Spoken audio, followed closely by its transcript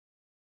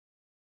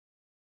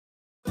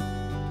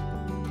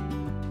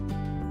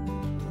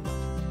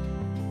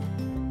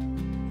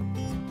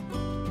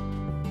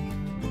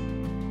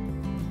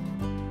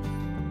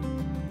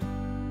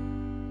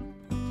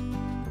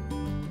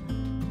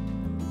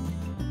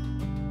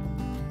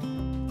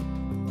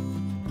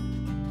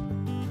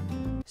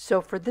So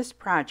for this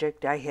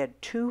project, I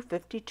had two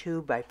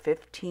 52 by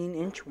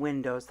 15-inch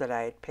windows that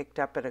I had picked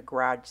up at a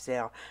garage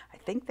sale. I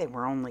think they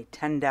were only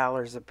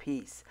 $10 a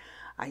piece.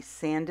 I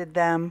sanded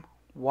them,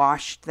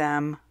 washed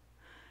them,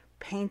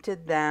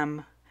 painted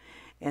them,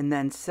 and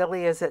then,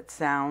 silly as it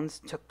sounds,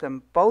 took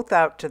them both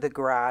out to the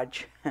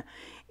garage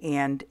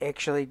and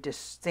actually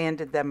just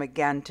sanded them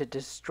again to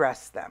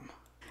distress them.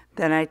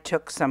 Then I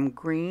took some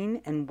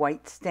green and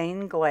white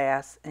stained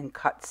glass and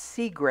cut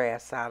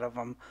seagrass out of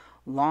them,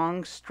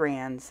 long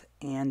strands,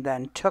 and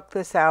then took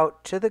this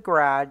out to the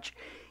garage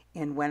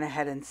and went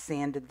ahead and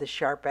sanded the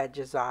sharp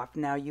edges off.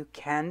 Now you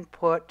can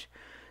put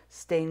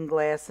stained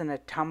glass in a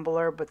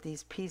tumbler, but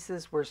these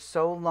pieces were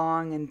so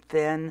long and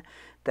thin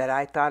that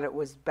I thought it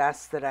was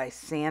best that I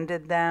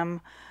sanded them.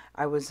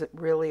 I was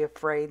really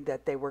afraid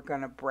that they were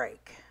going to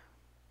break.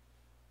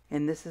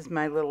 And this is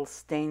my little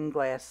stained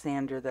glass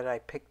sander that I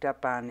picked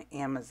up on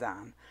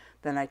Amazon.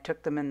 Then I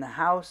took them in the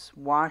house,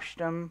 washed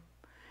them,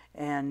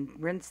 and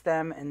rinsed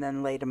them, and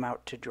then laid them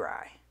out to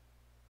dry.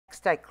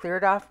 Next, I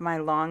cleared off my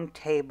long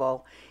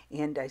table,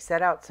 and I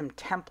set out some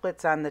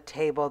templates on the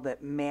table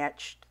that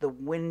matched the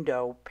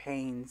window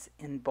panes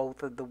in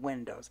both of the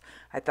windows.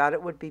 I thought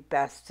it would be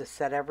best to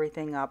set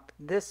everything up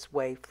this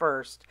way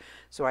first,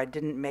 so I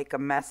didn't make a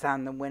mess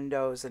on the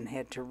windows and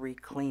had to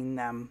re-clean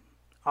them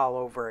all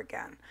over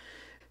again.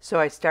 So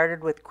I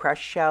started with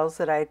crushed shells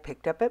that I had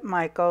picked up at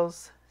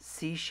Michael's,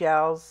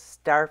 seashells,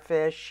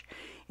 starfish,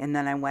 and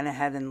then I went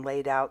ahead and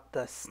laid out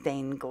the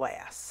stained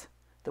glass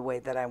the way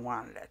that I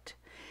wanted it.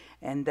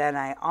 And then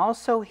I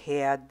also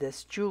had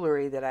this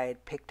jewelry that I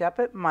had picked up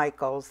at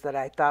Michael's that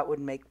I thought would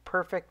make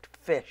perfect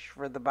fish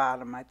for the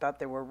bottom. I thought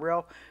they were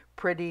real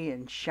pretty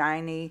and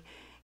shiny.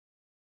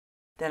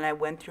 Then I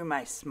went through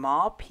my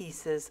small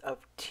pieces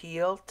of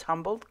teal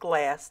tumbled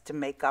glass to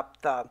make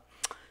up the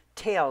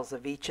tails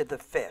of each of the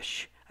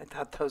fish. I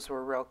thought those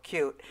were real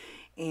cute.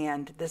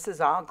 And this is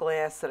all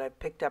glass that I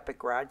picked up at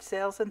garage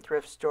sales and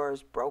thrift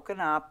stores, broken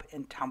up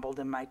and tumbled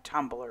in my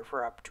tumbler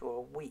for up to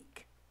a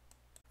week.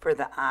 For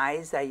the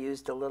eyes, I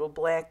used a little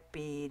black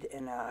bead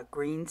and a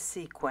green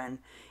sequin,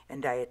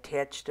 and I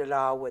attached it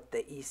all with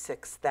the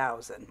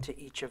E6000 to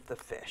each of the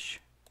fish.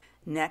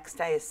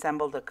 Next, I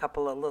assembled a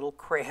couple of little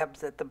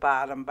crabs at the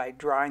bottom by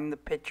drawing the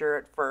picture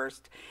at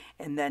first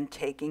and then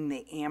taking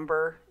the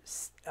amber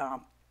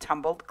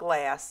tumbled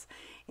glass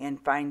and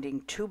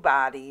finding two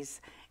bodies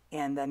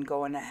and then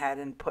going ahead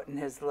and putting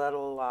his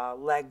little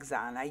legs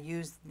on. I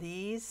used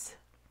these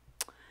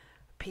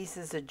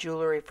pieces of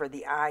jewelry for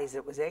the eyes.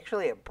 It was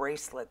actually a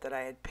bracelet that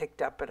I had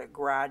picked up at a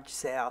garage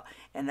sale,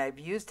 and I've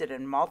used it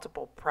in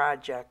multiple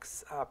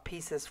projects,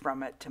 pieces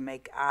from it to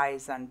make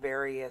eyes on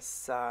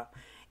various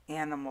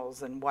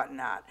animals and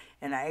whatnot.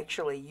 And I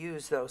actually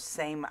used those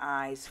same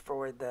eyes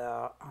for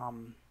the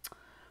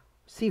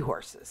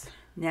seahorses.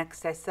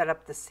 Next, I set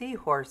up the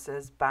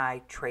seahorses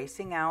by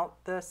tracing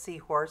out the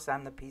seahorse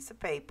on the piece of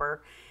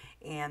paper,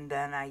 and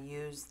then I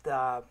used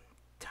the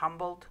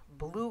tumbled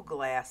blue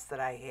glass that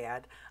I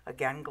had,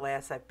 again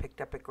glass I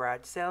picked up at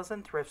garage sales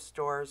and thrift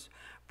stores,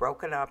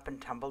 broken up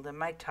and tumbled in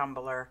my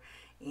tumbler,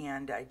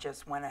 and I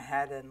just went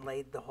ahead and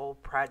laid the whole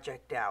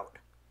project out.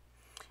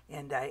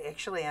 And I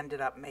actually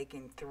ended up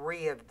making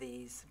 3 of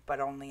these,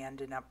 but only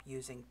ended up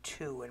using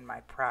 2 in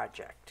my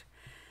project.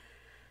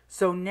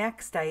 So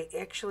next, I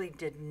actually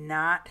did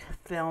not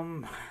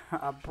film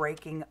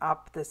breaking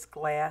up this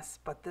glass,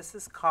 but this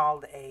is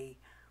called a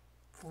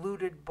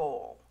fluted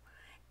bowl.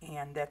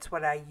 And that's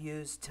what I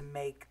used to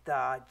make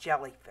the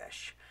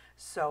jellyfish.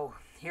 So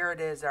here it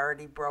is,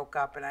 already broke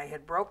up, and I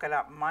had broke it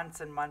up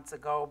months and months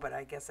ago, but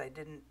I guess I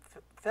didn't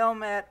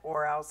film it,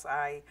 or else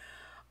I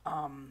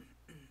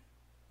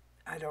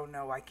don't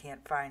know, I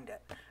can't find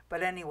it.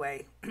 But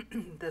anyway,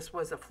 this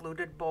was a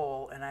fluted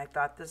bowl, and I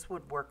thought this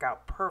would work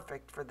out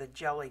perfect for the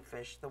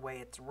jellyfish the way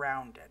it's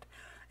rounded.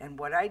 And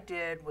what I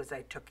did was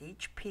I took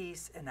each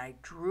piece and I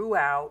drew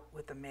out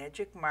with a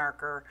magic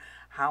marker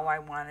how I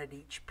wanted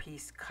each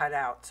piece cut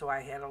out. So I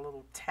had a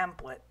little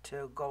template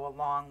to go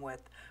along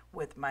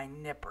with my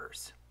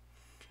nippers.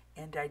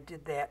 And I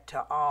did that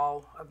to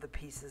all of the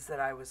pieces that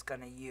I was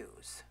going to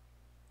use.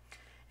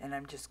 And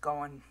I'm just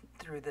going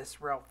through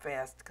this real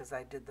fast because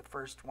I did the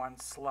first one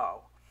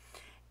slow.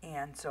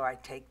 And so I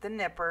take the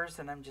nippers,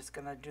 and I'm just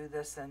going to do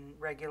this in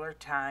regular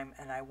time,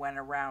 and I went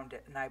around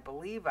it. And I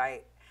believe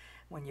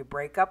when you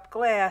break up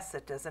glass,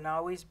 it doesn't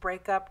always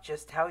break up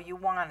just how you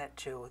want it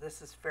to.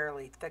 This is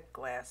fairly thick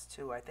glass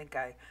too. I think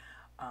I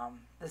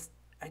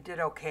did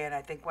okay, and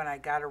I think when I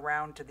got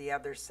around to the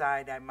other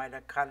side, I might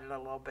have cut it a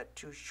little bit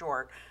too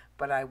short,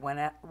 but I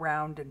went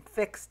around and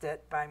fixed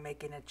it by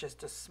making it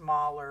just a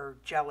smaller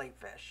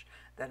jellyfish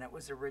than it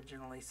was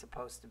originally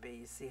supposed to be.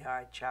 You see how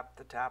I chopped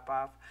the top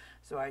off?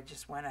 So I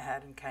just went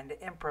ahead and kind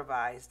of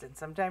improvised, and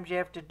sometimes you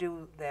have to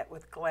do that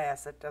with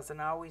glass. It doesn't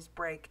always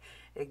break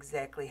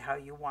exactly how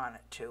you want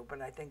it to,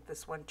 but I think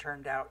this one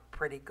turned out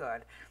pretty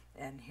good.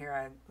 And here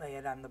I lay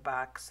it on the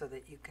box so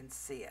that you can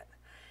see it.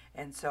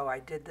 And so I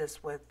did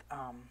this with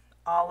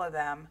all of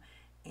them,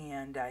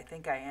 and I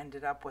think I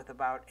ended up with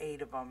about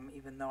 8 of them,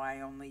 even though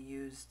I only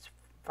used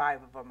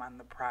 5 of them on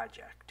the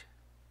project.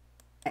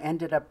 I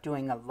ended up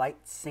doing a light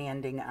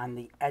sanding on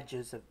the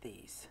edges of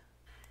these.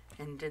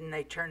 And didn't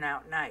they turn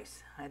out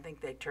nice? I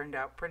think they turned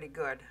out pretty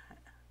good.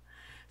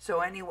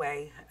 So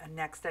anyway,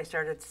 next I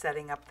started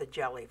setting up the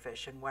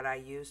jellyfish, and what I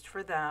used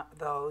for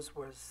those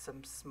was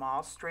some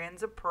small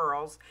strands of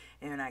pearls,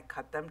 and I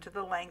cut them to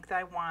the length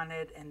I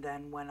wanted, and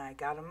then when I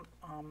got them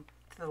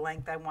to the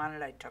length I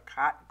wanted, I took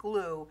hot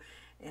glue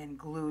and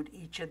glued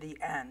each of the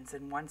ends,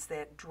 and once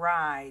that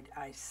dried,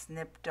 I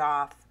snipped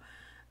off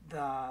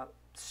the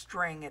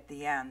string at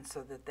the end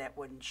so that that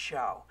wouldn't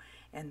show.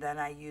 And then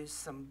I used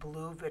some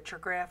blue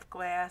VITRIGRAPH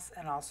glass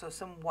and also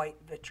some white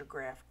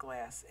VITRIGRAPH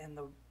glass, and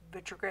the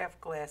VITRIGRAPH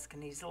glass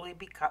can easily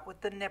be cut with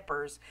the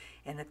nippers,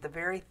 and at the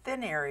very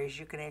thin areas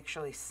you can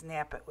actually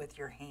snap it with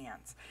your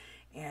hands.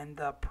 And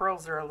the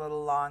pearls are a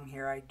little long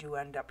here. I do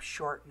end up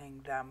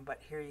shortening them,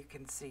 but here you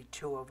can see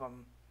 2 of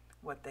them,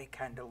 what they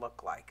kind of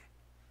look like.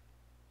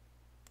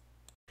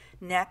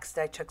 Next,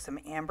 I took some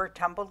amber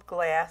tumbled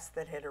glass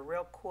that had a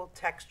real cool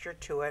texture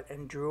to it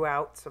and drew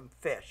out some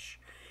fish.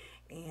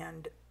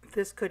 And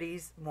this could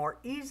more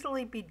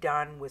easily be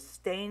done with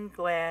stained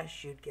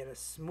glass. You'd get a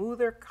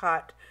smoother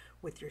cut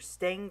with your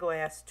stained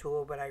glass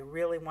tool, but I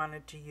really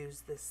wanted to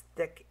use this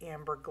thick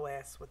amber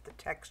glass with the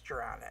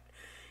texture on it.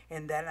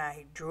 And then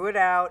I drew it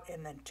out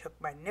and then took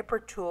my nipper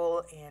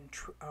tool and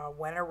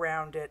went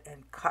around it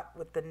and cut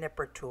with the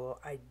nipper tool.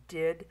 I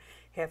did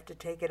have to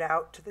take it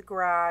out to the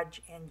garage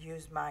and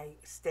use my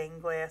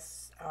stained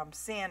glass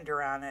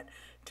sander on it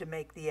to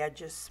make the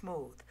edges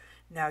smooth.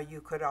 Now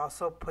you could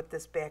also put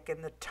this back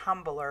in the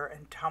tumbler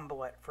and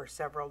tumble it for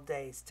several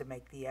days to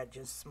make the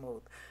edges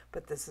smooth,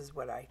 but this is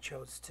what I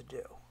chose to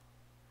do.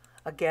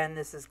 Again,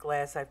 this is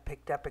glass I've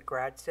picked up at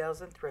garage sales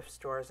and thrift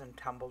stores and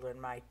tumbled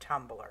in my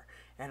tumbler.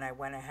 And I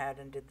went ahead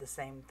and did the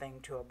same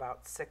thing to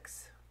about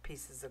 6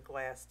 pieces of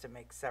glass to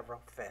make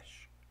several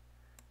fish.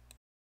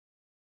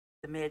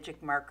 The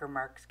magic marker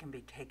marks can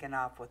be taken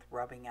off with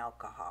rubbing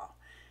alcohol.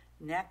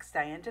 Next,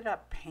 I ended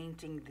up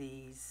painting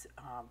these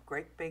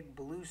great big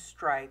blue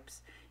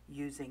stripes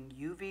using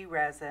UV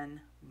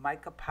resin,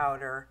 mica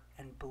powder,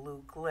 and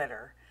blue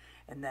glitter.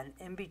 And then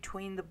in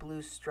between the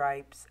blue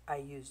stripes, I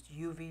used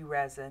UV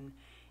resin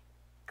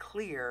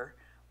clear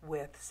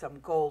with some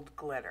gold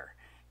glitter.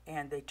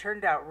 And they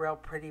turned out real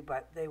pretty,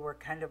 but they were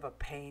kind of a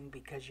pain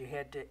because you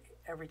had to,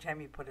 every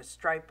time you put a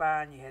stripe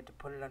on, you had to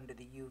put it under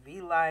the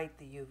UV light.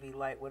 The UV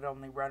light would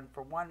only run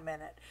for 1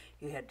 minute.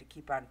 You had to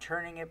keep on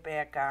turning it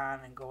back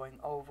on and going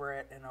over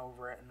it and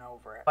over it and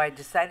over it. I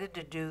decided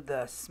to do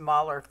the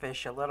smaller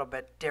fish a little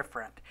bit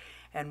different.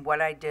 And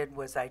what I did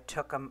was I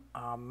took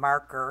a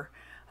marker,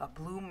 a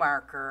blue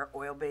marker,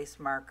 oil-based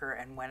marker,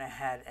 and went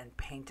ahead and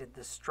painted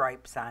the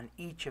stripes on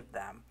each of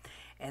them.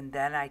 And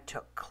then I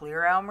took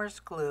clear Elmer's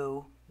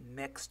glue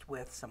mixed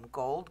with some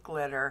gold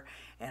glitter,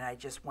 and I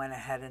just went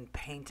ahead and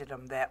painted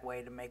them that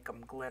way to make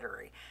them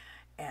glittery.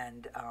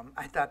 And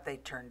I thought they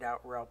turned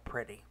out real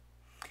pretty.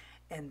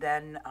 And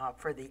then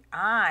for the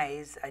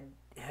eyes, I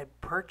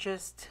had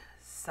purchased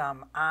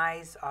some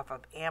eyes off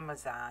of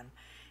Amazon,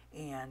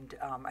 and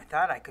I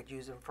thought I could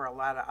use them for a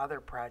lot of other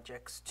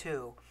projects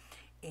too.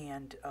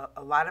 And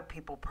a lot of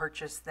people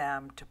purchase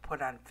them to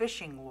put on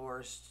fishing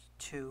lures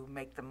to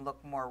make them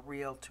look more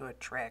real to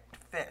attract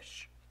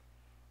fish.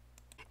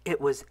 It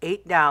was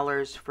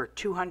 $8 for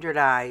 200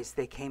 eyes.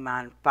 They came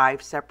on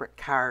 5 separate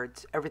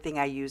cards. Everything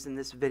I use in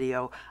this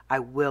video I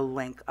will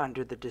link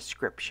under the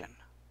description.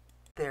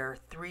 They're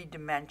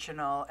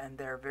 3-dimensional and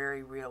they're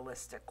very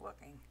realistic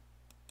looking.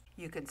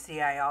 You can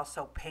see I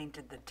also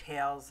painted the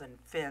tails and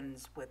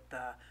fins with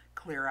the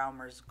clear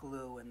Elmer's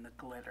glue and the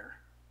glitter.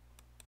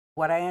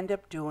 What I end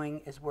up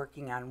doing is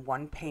working on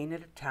one pane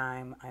at a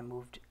time. I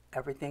moved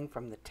everything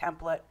from the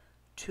template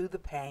to the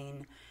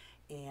pane,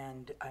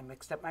 and I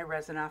mixed up my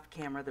resin off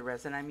camera. The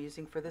resin I'm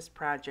using for this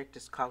project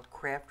is called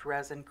Craft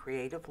Resin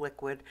Creative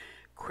Liquid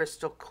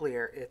Crystal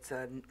Clear. It's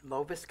a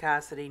low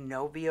viscosity,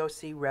 no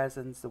VOC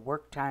resins. The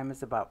work time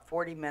is about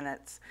 40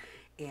 minutes,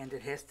 and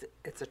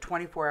it's a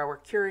 24-hour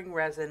curing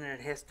resin, and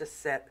it has to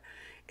set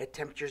at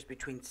temperatures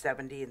between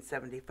 70 and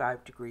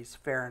 75 degrees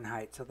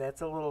Fahrenheit. So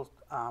that's a little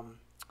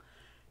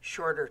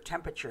shorter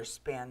temperature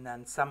span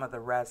than some of the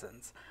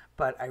resins,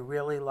 but I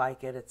really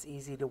like it. It's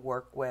easy to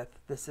work with.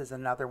 This is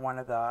another one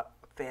of the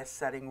fast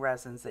setting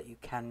resins that you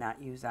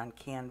cannot use on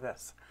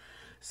canvas.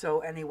 So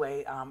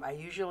anyway, I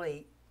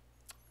usually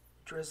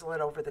drizzle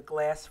it over the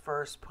glass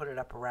first, put it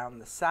up around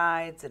the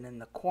sides and in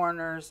the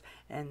corners,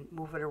 and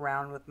move it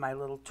around with my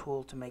little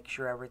tool to make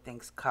sure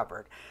everything's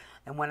covered.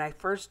 And when I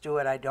first do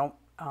it, I don't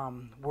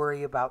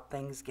worry about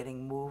things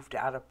getting moved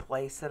out of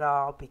place at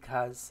all,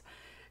 because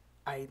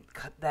I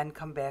then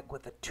come back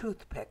with a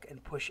toothpick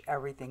and push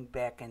everything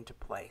back into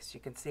place. You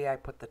can see I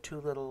put the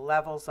 2 little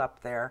levels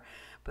up there,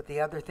 but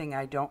the other thing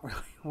I don't really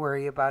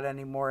worry about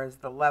anymore is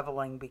the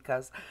leveling,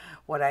 because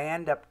what I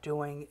end up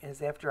doing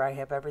is after I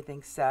have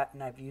everything set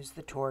and I've used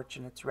the torch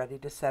and it's ready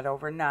to set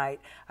overnight,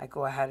 I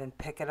go ahead and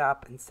pick it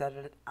up and set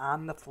it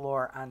on the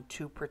floor on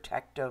 2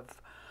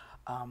 protective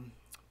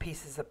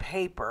pieces of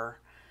paper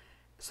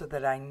so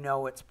that I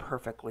know it's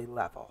perfectly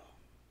level.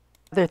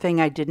 Other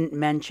thing I didn't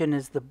mention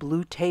is the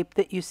blue tape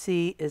that you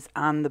see is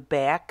on the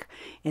back,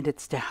 and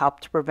it's to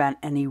help to prevent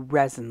any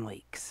resin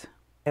leaks.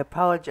 I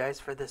apologize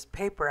for this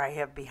paper I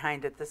have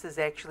behind it. This is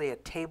actually a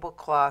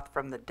tablecloth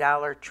from the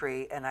Dollar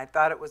Tree, and I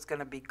thought it was going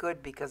to be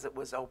good because it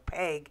was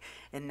opaque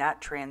and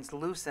not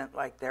translucent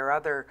like their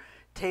other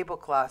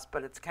tablecloths,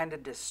 but it's kind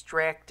of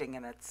distracting,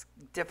 and it's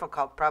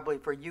difficult probably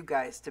for you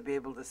guys to be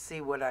able to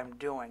see what I'm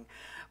doing.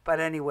 But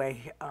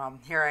anyway,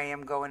 here I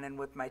am going in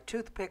with my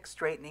toothpick,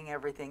 straightening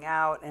everything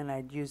out, and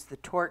I'd used the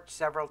torch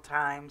several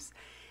times,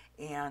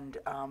 and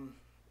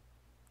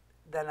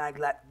then I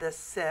let this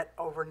sit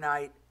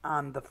overnight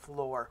on the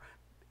floor,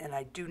 and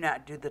I do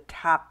not do the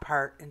top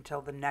part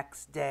until the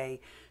next day,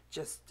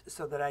 just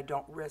so that I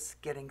don't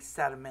risk getting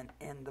sediment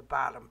in the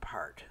bottom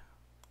part.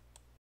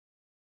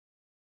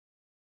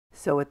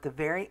 So at the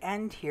very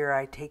end here,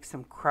 I take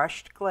some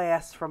crushed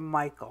glass from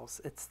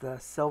Michael's. It's the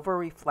silver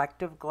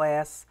reflective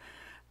glass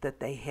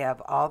that they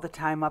have all the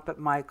time up at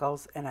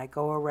Michael's, and I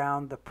go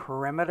around the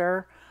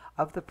perimeter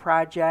of the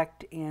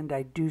project, and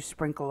I do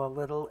sprinkle a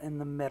little in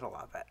the middle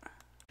of it.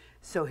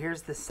 So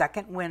here's the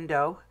second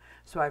window.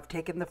 So I've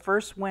taken the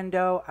first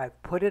window,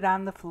 I've put it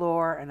on the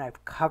floor, and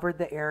I've covered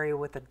the area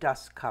with a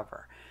dust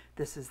cover.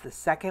 This is the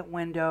second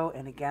window,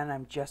 and again,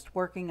 I'm just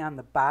working on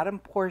the bottom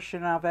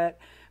portion of it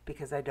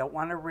because I don't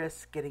want to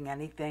risk getting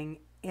anything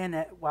in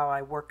it while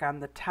I work on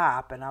the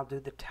top, and I'll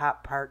do the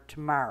top part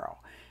tomorrow.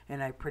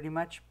 And I pretty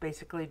much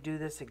basically do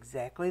this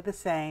exactly the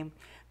same.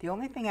 The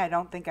only thing I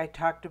don't think I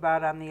talked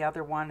about on the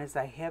other one is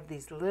I have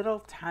these little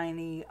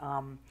tiny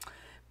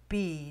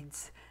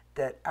beads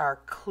that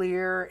are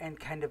clear and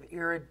kind of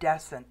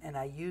iridescent, and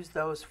I use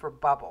those for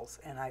bubbles,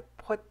 and I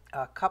put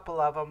a couple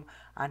of them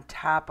on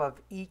top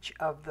of each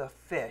of the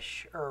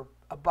fish, or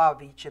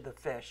above each of the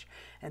fish.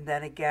 And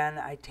then again,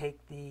 I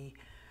take the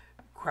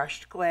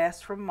crushed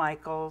glass from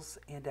Michael's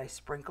and I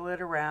sprinkle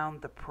it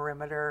around the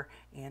perimeter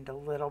and a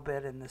little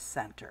bit in the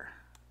center.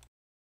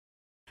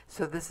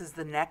 So this is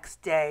the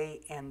next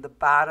day, and the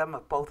bottom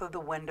of both of the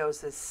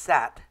windows is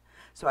set,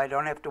 so I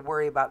don't have to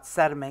worry about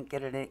sediment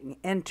getting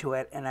into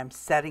it, and I'm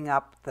setting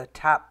up the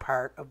top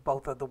part of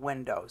both of the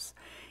windows.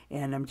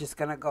 And I'm just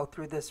going to go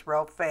through this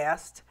real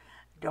fast.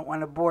 Don't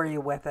want to bore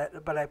you with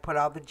it, but I put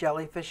all the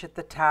jellyfish at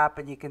the top,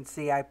 and you can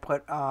see I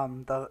put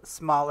the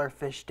smaller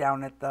fish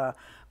down at the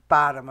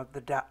bottom of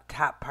the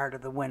top part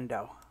of the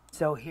window.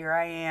 So here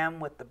I am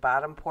with the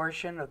bottom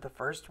portion of the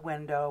first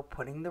window,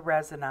 putting the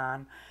resin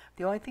on.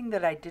 The only thing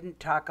that I didn't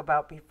talk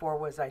about before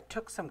was I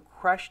took some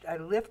I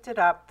lifted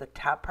up the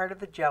top part of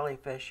the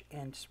jellyfish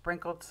and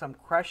sprinkled some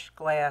crushed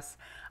glass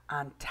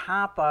on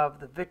top of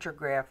the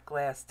VITRIGRAPH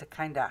glass to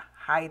kind of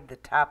hide the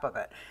top of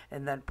it,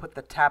 and then put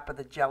the top of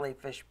the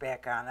jellyfish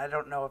back on. I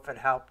don't know if it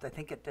helped. I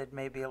think it did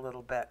maybe a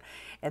little bit.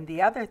 And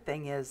the other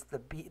thing is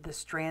the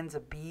strands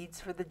of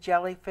beads for the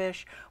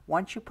jellyfish.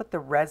 Once you put the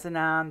resin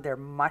on, they're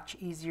much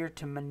easier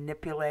to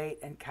manipulate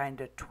and kind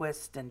of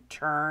twist and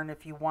turn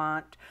if you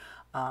want.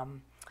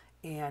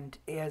 And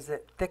as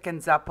it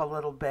thickens up a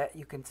little bit,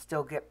 you can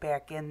still get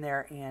back in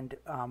there and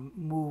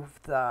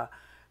move the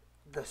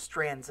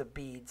strands of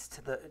beads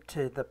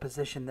to the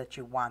position that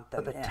you want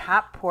them in. The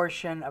top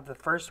portion of the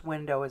first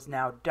window is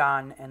now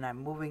done, and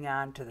I'm moving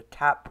on to the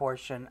top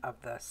portion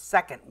of the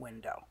second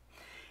window.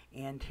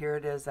 And here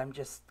it is. I'm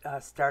just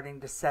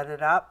starting to set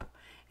it up.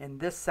 And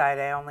this side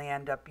I only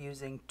end up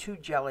using 2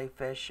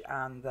 jellyfish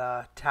on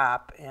the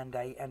top, and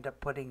I end up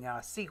putting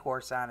a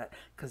seahorse on it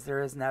because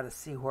there is not a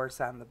seahorse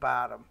on the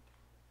bottom.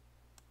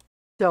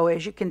 So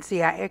as you can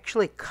see, I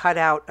actually cut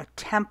out a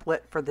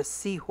template for the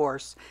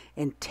seahorse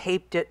and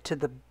taped it to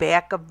the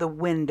back of the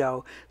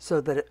window so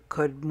that it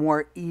could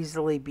more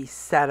easily be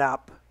set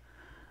up.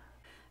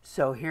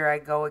 So here I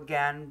go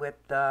again with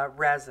the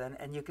resin,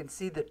 and you can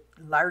see the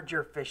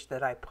larger fish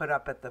that I put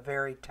up at the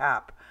very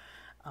top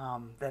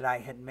that I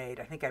had made.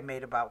 I think I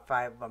made about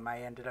 5 of them.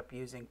 I ended up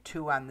using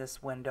 2 on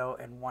this window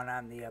and 1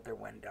 on the other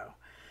window.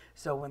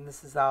 So when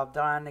this is all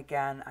done,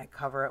 again, I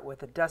cover it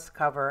with a dust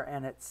cover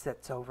and it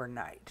sits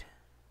overnight.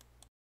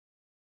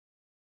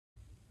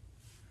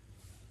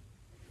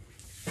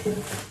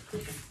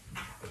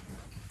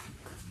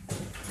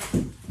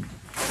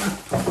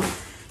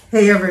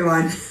 Hey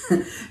everyone,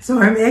 so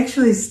I'm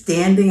actually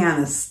standing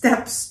on a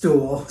step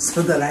stool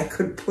so that I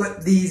could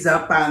put these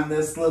up on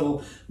this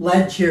little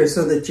ledge here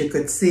so that you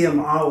could see them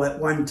all at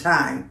one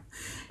time.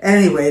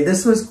 Anyway,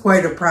 this was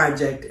quite a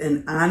project,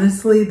 and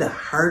honestly the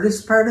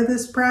hardest part of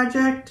this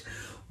project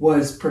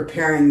was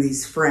preparing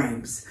these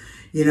frames.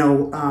 You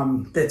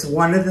know, that's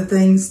one of the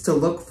things to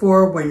look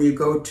for when you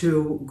go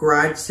to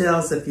garage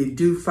sales. If you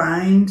do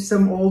find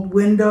some old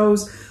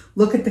windows,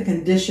 look at the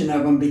condition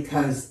of them,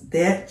 because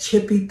that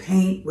chippy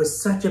paint was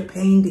such a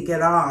pain to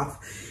get off.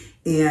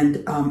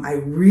 And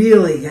I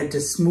really had to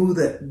smooth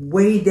it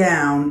way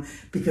down,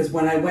 because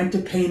when I went to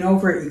paint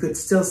over it, you could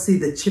still see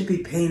the chippy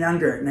paint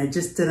under it, and I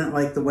just didn't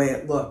like the way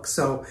it looked.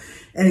 So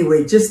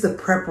anyway, just the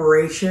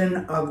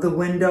preparation of the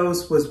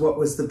windows was what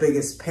was the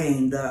biggest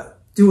pain.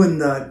 Doing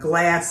the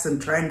glass and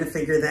trying to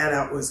figure that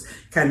out was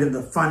kind of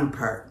the fun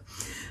part.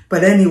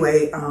 But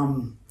anyway,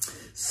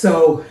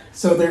 So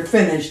they're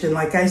finished, and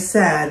like I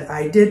said,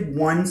 I did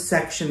one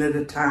section at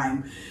a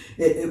time.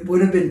 It would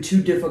have been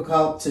too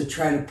difficult to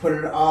try to put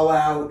it all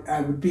out.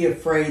 I would be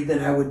afraid that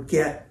I would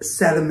get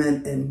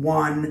sediment in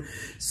one.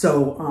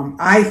 So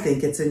I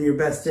think it's in your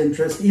best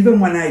interest. Even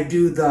when I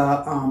do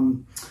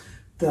the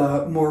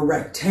more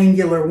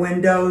rectangular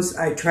windows,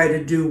 I try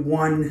to do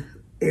one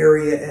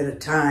area at a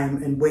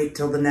time and wait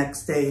till the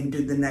next day and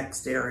do the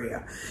next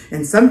area.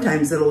 And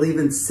sometimes it'll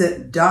even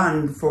sit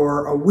done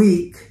for a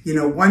week, you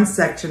know, one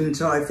section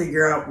until I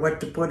figure out what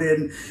to put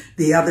in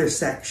the other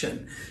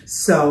section.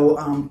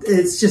 So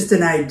it's just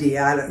an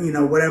idea. You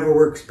know, whatever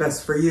works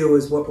best for you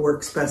is what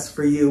works best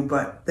for you,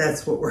 but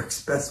that's what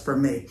works best for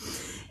me.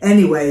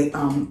 Anyway,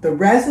 the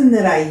resin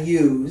that I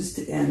used,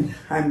 and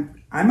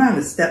I'm on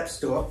a step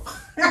stool,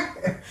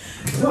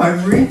 so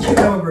I'm reaching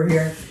over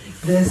here.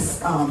 This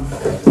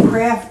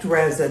craft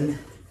resin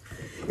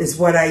is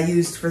what I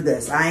used for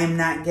this. I am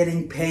not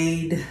getting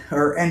paid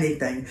or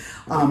anything.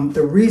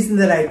 The reason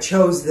that I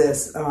chose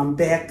this,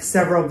 back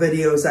several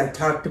videos, I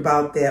talked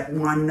about that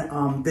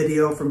one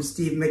video from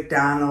Steve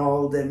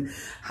McDonald and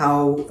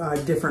how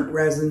different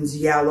resins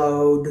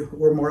yellowed,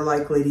 were more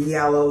likely to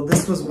yellow.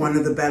 This was one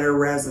of the better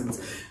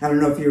resins. I don't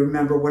know if you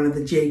remember, one of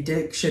the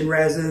DICTION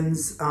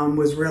resins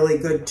was really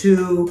good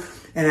too.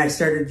 And I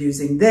started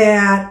using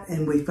that,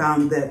 and we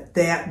found that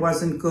that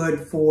wasn't good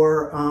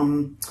for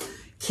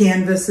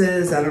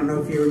canvases. I don't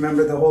know if you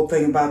remember the whole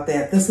thing about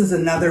that. This is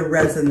another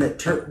resin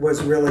that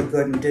was really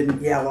good and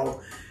didn't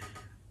yellow.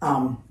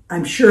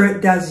 I'm sure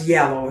it does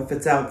yellow if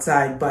it's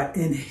outside, but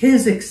in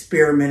his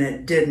experiment,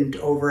 it didn't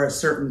over a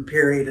certain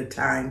period of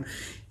time.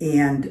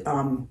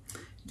 And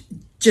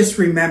just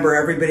remember,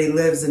 everybody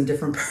lives in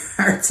different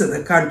parts of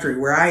the country.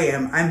 Where I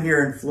am, I'm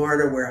here in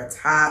Florida where it's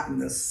hot and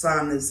the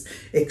sun is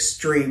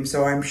extreme.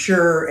 So I'm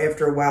sure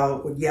after a while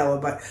it would yellow,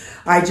 but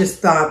I just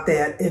thought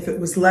that if it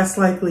was less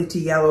likely to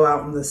yellow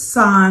out in the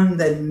sun,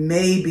 then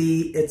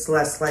maybe it's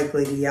less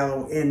likely to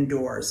yellow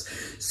indoors.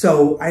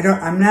 So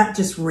I'm not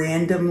just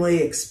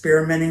randomly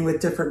experimenting with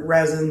different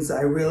resins.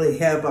 I really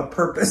have a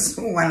purpose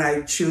when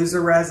I choose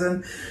a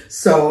resin.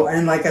 So,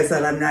 and like I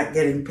said, I'm not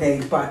getting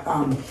paid, but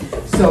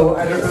so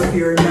I don't know if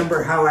you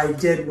remember how I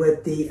did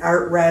with the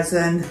art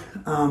resin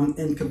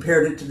and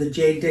compared it to the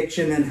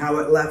DICTION and how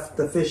it left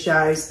the fish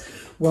eyes.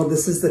 Well,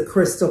 this is the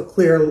crystal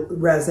clear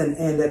resin,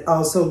 and it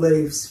also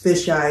leaves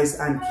fish eyes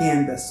on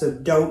canvas. So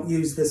don't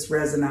use this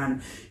resin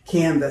on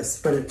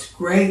canvas, but it's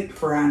great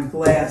for on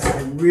glass.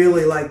 I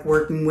really like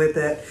working with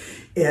it.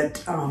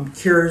 It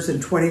cures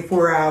in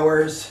 24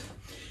 hours,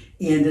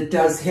 and it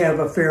does have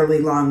a fairly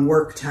long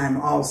work time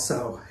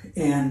also.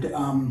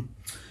 And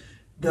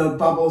the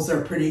bubbles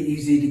are pretty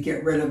easy to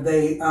get rid of.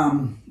 They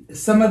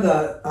some of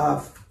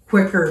the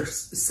quicker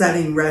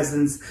setting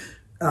resins,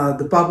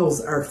 the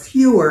bubbles are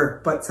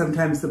fewer, but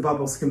sometimes the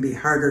bubbles can be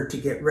harder to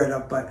get rid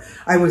of. But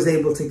I was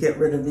able to get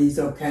rid of these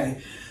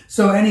okay.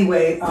 So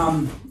anyway,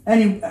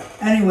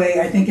 anyway,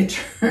 I think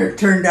it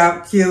turned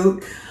out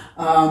cute.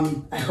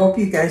 I hope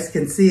you guys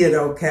can see it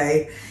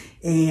okay.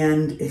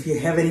 And if you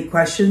have any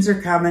questions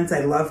or comments,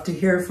 I'd love to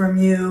hear from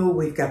you.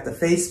 We've got the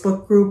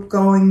Facebook group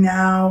going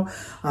now.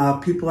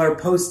 People are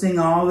posting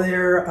all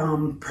their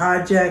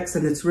projects,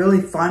 and it's really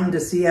fun to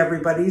see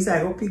everybody's. I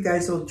hope you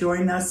guys will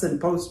join us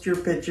and post your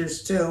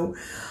pictures too.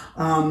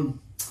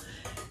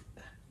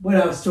 What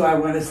else do I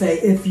want to say?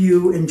 If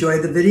you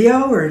enjoy the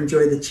video or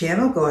enjoy the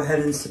channel, go ahead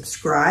and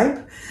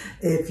subscribe.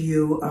 If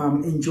you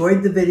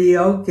enjoyed the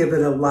video, give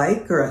it a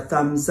like or a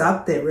thumbs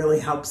up. That really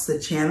helps the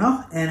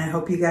channel. And I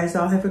hope you guys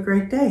all have a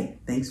great day.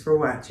 Thanks for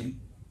watching.